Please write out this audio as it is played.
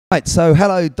Right, so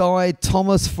hello, Dai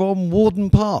Thomas from Warden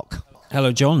Park.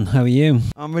 Hello, John. How are you?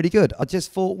 I'm really good. I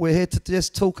just thought we're here to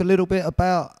just talk a little bit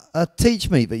about a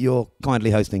Teachmeet that you're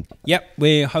kindly hosting. Yep,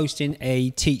 we're hosting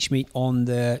a Teachmeet on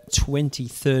the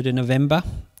 23rd of November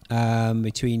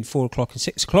between 4 o'clock and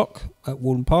 6 o'clock at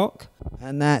Warden Park.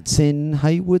 And that's in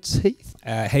Haywards Heath?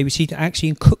 Haywards Heath, actually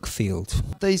in Cookfield.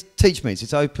 These Teachmeets,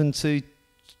 it's open to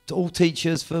all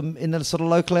teachers from in the sort of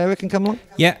local area can come along?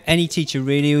 Yeah, any teacher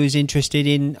really who is interested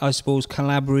in, I suppose,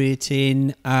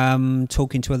 collaborating,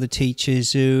 talking to other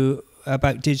teachers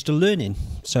about digital learning.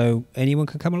 So anyone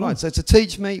can come along. Right, so it's a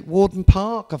Teachmeet, Warden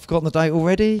Park. I've forgotten the date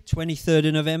already. 23rd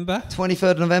of November.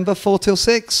 23rd of November, 4 till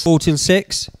 6. 4 till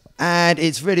 6. And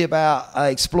it's really about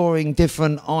exploring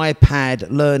different iPad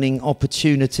learning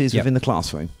opportunities within the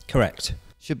classroom. Correct.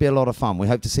 Should be a lot of fun. We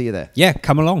hope to see you there. Yeah,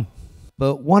 come along.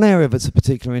 But one area that's of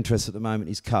particular interest at the moment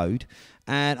is code.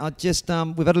 And I just,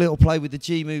 we've had a little play with the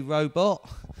Gmu robot,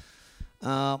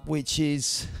 which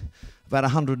is about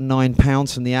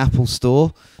 £109 from the Apple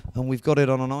Store. And we've got it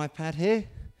on an iPad here.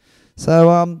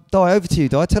 So, Dai, over to you,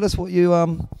 Dai. Tell us what do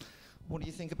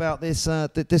you think about this,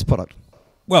 this product?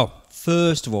 Well,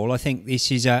 first of all, I think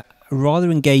this is a rather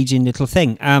engaging little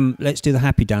thing. Let's do the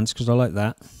happy dance, because I like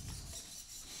that.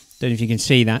 Don't know if you can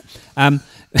see that.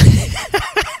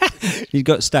 You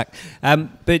got stuck.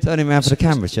 But turn him around for the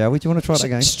camera, shall we? Do you want to try that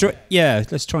again? Yeah,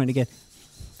 let's try it again.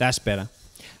 That's better.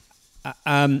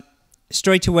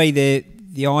 Straight away, the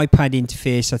iPad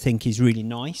interface, I think, is really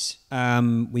nice.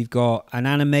 We've got an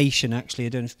animation, actually. I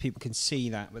don't know if people can see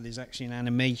that, but there's actually an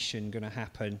animation going to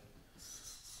happen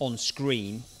on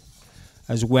screen,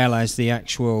 as well as the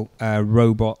actual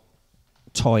robot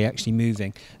toy actually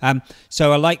moving.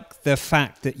 So I like the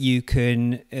fact that you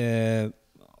can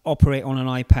operate on an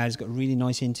iPad. It's got a really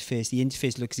nice interface. The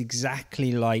interface looks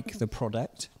exactly like the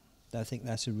product. I think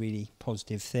that's a really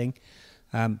positive thing.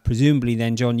 Presumably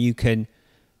then, John, you can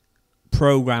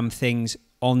program things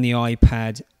on the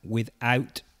iPad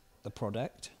without the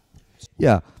product.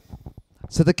 Yeah.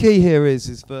 So the key here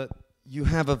is that you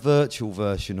have a virtual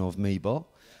version of MeBot.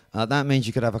 That means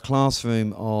you could have a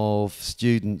classroom of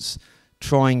students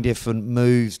trying different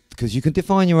moves, because you can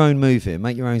define your own move here,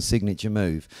 make your own signature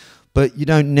move. But you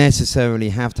don't necessarily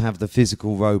have to have the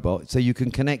physical robot, so you can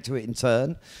connect to it in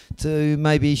turn to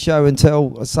maybe show and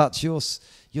tell as such your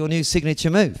new signature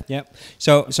move. Yep.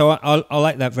 So I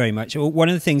like that very much. One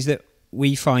of the things that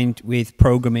we find with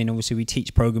programming, obviously we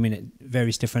teach programming at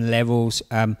various different levels,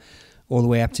 all the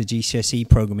way up to GCSE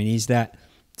programming, is that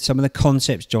some of the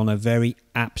concepts, John, are very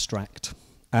abstract,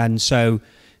 and so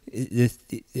the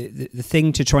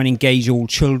thing to try and engage all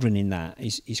children in that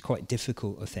is quite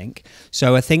difficult, I think.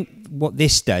 So I think what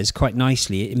this does quite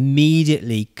nicely, it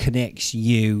immediately connects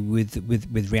you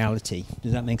with reality.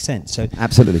 Does that make sense? So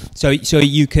absolutely. So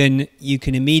you can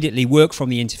immediately work from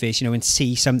the interface, and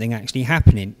see something actually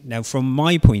happening. Now, from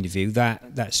my point of view,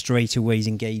 that straight away is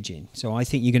engaging. So I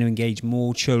think you're going to engage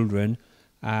more children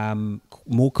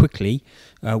more quickly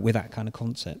with that kind of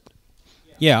concept.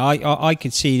 Yeah, I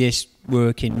could see this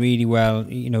working really well,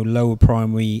 lower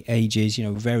primary ages,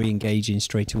 very engaging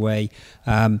straight away.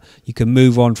 You can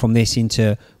move on from this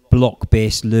into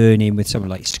block-based learning with something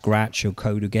like Scratch or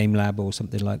Coder Game Lab or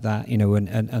something like that,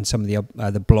 and some of the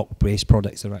other block-based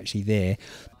products that are actually there.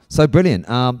 So brilliant.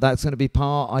 That's going to be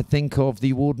part, I think, of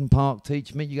the Warden Park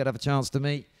Teachmeet. You're going to have a chance to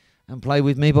meet and play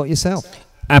with MeBot yourself.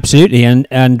 Absolutely, and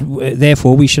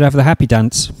therefore we should have the happy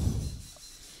dance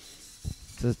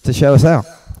to show us out.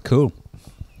 Cool.